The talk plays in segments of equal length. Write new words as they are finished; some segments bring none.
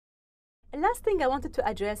Last thing I wanted to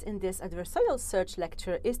address in this adversarial search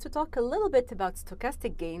lecture is to talk a little bit about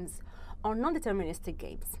stochastic games or non-deterministic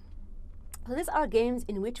games. So these are games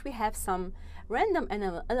in which we have some random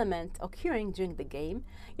element occurring during the game.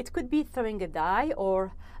 It could be throwing a die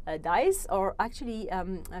or a dice, or actually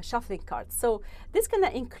shuffling cards. So this can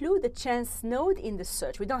include the chance node in the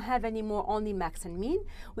search. We don't have anymore only max and min.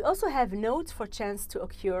 We also have nodes for chance to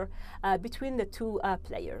occur between the two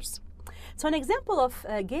players. So an example of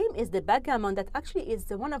a game is the backgammon, that actually is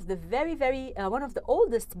one of the one of the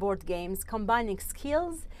oldest board games combining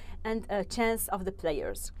skills and chance of the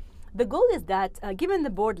players. The goal is that, given the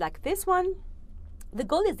board like this one, the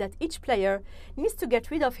goal is that each player needs to get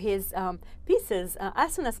rid of his pieces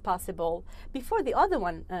as soon as possible before the other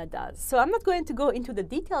one does. So I'm not going to go into the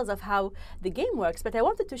details of how the game works, but I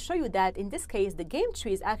wanted to show you that in this case, the game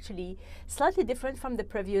tree is actually slightly different from the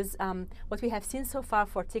previous, what we have seen so far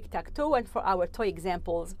for tic-tac-toe and for our toy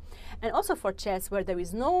examples, and also for chess, where there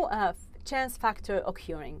is no chance factor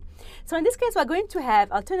occurring. So in this case, we're going to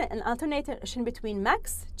have an alternation between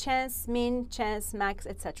max, chance, min, chance, max,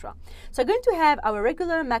 etc. So we're going to have our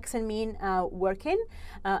regular max and min working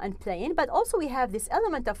and playing, but also we have this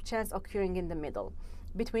element of chance occurring in the middle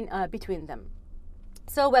between them.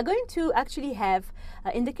 So we're going to actually have,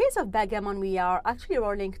 in the case of backgammon, we are actually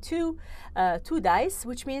rolling two dice,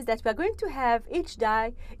 which means that we're going to have each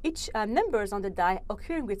numbers on the die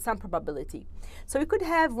occurring with some probability. So we could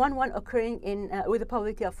have 1 occurring with a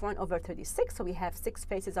probability of 1/36. So we have 6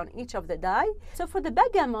 faces on each of the die. So for the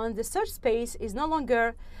backgammon, the search space is no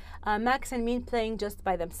longer max and min playing just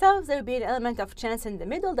by themselves. There will be an element of chance in the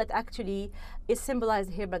middle that actually is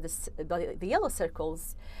symbolized here by the yellow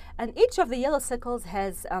circles. And each of the yellow circles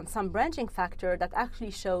has some branching factor that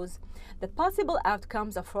actually shows the possible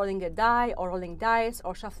outcomes of rolling a die or rolling dice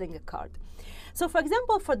or shuffling a card. So for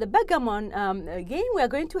example, for the backgammon game, we are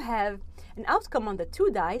going to have an outcome on the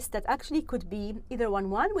 2 dice that actually could be either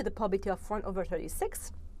 1-1 with a probability of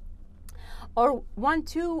 1/36, or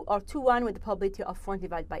 1-2 or 2-1 with the probability of 1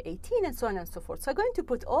 divided by 18, and so on and so forth. So I'm going to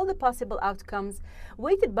put all the possible outcomes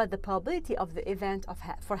weighted by the probability of the event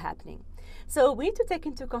for happening. So we need to take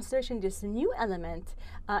into consideration this new element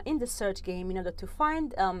in the search game in order to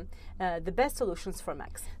find the best solutions for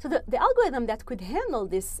max. So the algorithm that could handle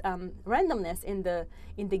this randomness in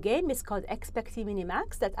the game is called expecti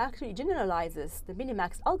minimax, that actually generalizes the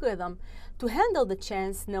minimax algorithm to handle the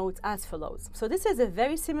chance nodes as follows. So this is a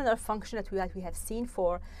very similar function that we have seen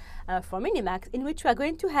for minimax, in which we are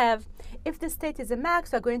going to have, if the state is a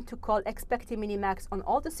max, we are going to call expecti minimax on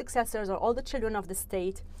all the successors or all the children of the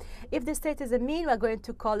state. If the state is a min, we are going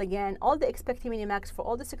to call again all the expecti minimax for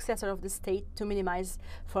all the successors of the state to minimize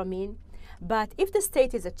for min. But if the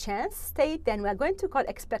state is a chance state, then we are going to call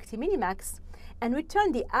expecti minimax and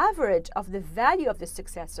return the average of the value of the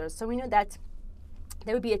successors. So we know that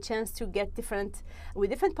there will be a chance to get with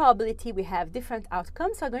different probability, we have different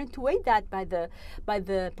outcomes. So I'm going to weight that by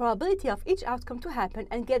the probability of each outcome to happen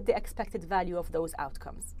and get the expected value of those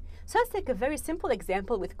outcomes. So let's take a very simple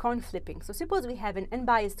example with coin flipping. So suppose we have an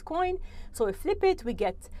unbiased coin. So we flip it, we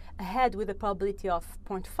get a head with a probability of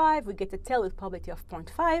 0.5, we get a tail with probability of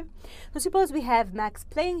 0.5. So suppose we have max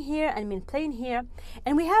playing here and min playing here,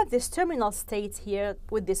 and we have this terminal states here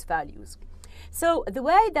with these values. So the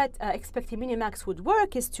way that expecti minimax would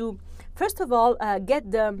work is to, first of all, get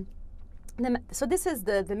so this is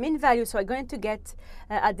the min value. So we're going to get,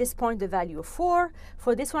 at this point, the value of 4.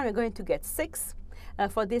 For this one, we're going to get 6.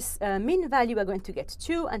 For this min value, we're going to get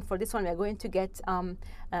 2. And for this one, we're going to get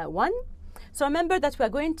 1. So remember that we're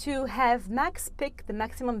going to have max pick the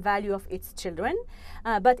maximum value of its children.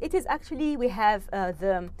 But it is actually, we have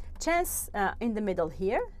the chance in the middle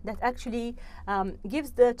here that actually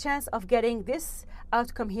gives the chance of getting this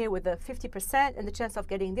outcome here with a 50% and the chance of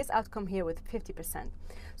getting this outcome here with 50%.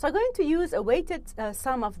 So I'm going to use a weighted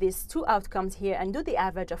sum of these two outcomes here and do the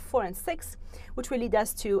average of 4 and 6, which will lead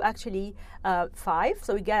us to actually 5.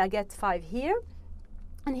 So we get 5 here.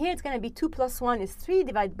 And here it's going to be 2 plus 1 is 3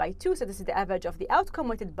 divided by 2. So this is the average of the outcome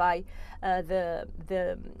weighted by the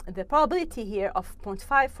probability here of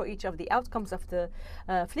 0.5 for each of the outcomes of the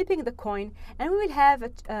flipping the coin. And we will have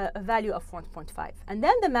a value of 1.5. And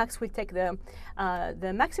then the max will take the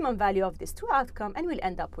maximum value of these two outcomes and we'll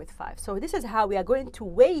end up with 5. So this is how we are going to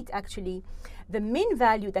weight actually the mean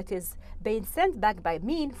value that is being sent back by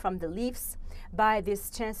min from the leaves by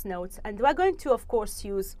these chance nodes. And we're going to, of course,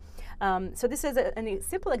 use, so this is a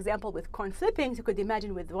simple example with coin flipping. You could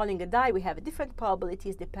imagine with rolling a die, we have different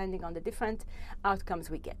probabilities depending on the different outcomes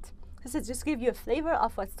we get. This is just give you a flavor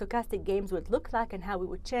of what stochastic games would look like and how we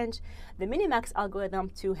would change the minimax algorithm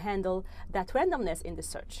to handle that randomness in the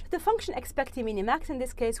search. The function expecting minimax in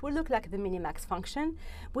this case will look like the minimax function,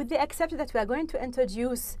 with the exception that we are going to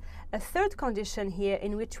introduce a third condition here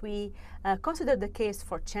in which we consider the case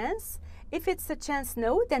for chance. If it's a chance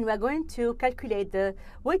node, then we're going to calculate the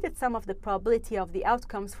weighted sum of the probability of the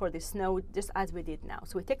outcomes for this node, just as we did now.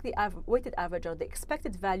 So we take the weighted average, or the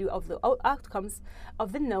expected value of the outcomes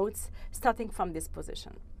of the nodes starting from this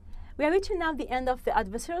position. We are reaching now the end of the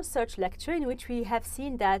adversarial search lecture, in which we have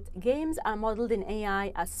seen that games are modeled in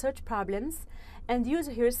AI as search problems and use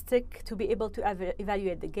a heuristic to be able to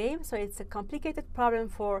evaluate the game. So it's a complicated problem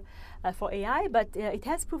for AI, but it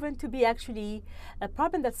has proven to be actually a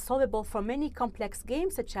problem that's solvable for many complex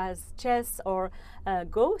games such as chess or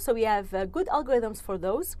Go. So we have good algorithms for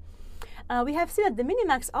those. We have seen that the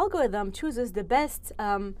minimax algorithm chooses the best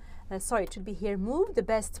it should be here the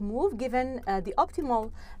best move given the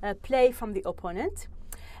optimal play from the opponent.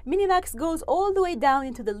 Minimax goes all the way down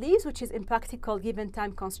into the leaves, which is impractical given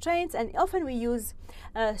time constraints, and often we use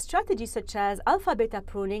strategies such as alpha-beta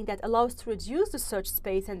pruning that allows to reduce the search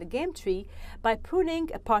space and the game tree by pruning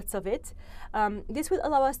parts of it. This will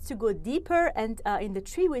allow us to go deeper and in the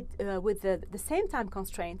tree with the same time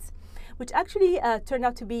constraints, which actually turned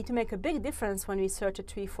out to make a big difference when we search a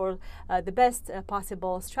tree for the best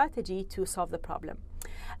possible strategy to solve the problem.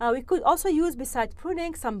 We could also use, besides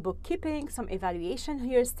pruning, some bookkeeping, some evaluation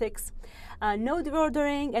heuristics, node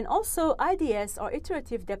reordering, and also IDS, or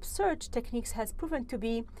iterative depth search techniques, has proven to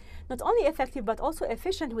be not only effective but also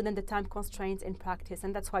efficient within the time constraints in practice.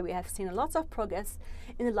 And that's why we have seen lots of progress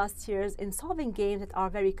in the last years in solving games that are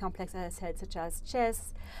very complex, as I said, such as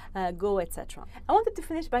chess, Go, etc. I wanted to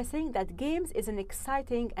finish by saying that games is an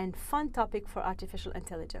exciting and fun topic for artificial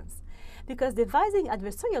intelligence, because devising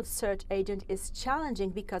adversarial search agent is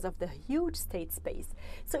challenging because of the huge state space.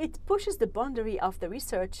 So it pushes the boundary of the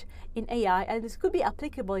research in AI, and this could be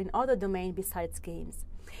applicable in other domains besides games.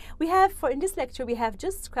 In this lecture, we have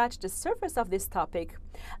just scratched the surface of this topic.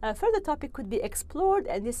 Further topic could be explored,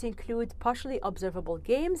 and this includes partially observable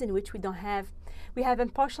games in which we have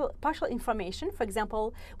partial information. For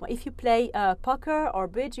example, if you play poker or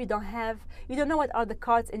bridge, you don't know what are the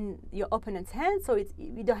cards in your opponent's hand, so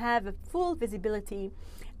you don't have a full visibility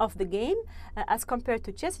of the game as compared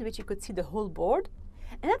to chess, in which you could see the whole board.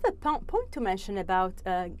 Another point to mention about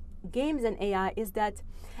games and AI is that,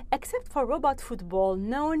 except for robot football,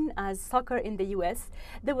 known as soccer in the US,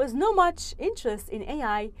 there was no much interest in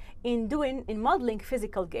AI in modeling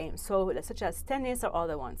physical games, such as tennis or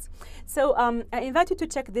other ones. So I invite you to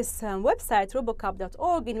check this website,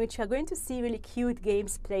 robocop.org, in which you are going to see really cute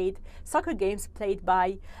soccer games played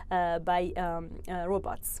by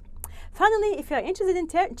robots. Finally, if you are interested in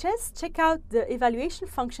chess, check out the evaluation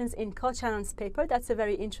functions in Kolchanan's paper. That's a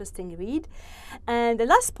very interesting read. And the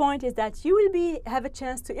last point is that you will have a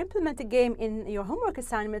chance to implement the game in your homework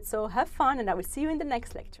assignment, so have fun, and I will see you in the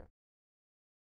next lecture.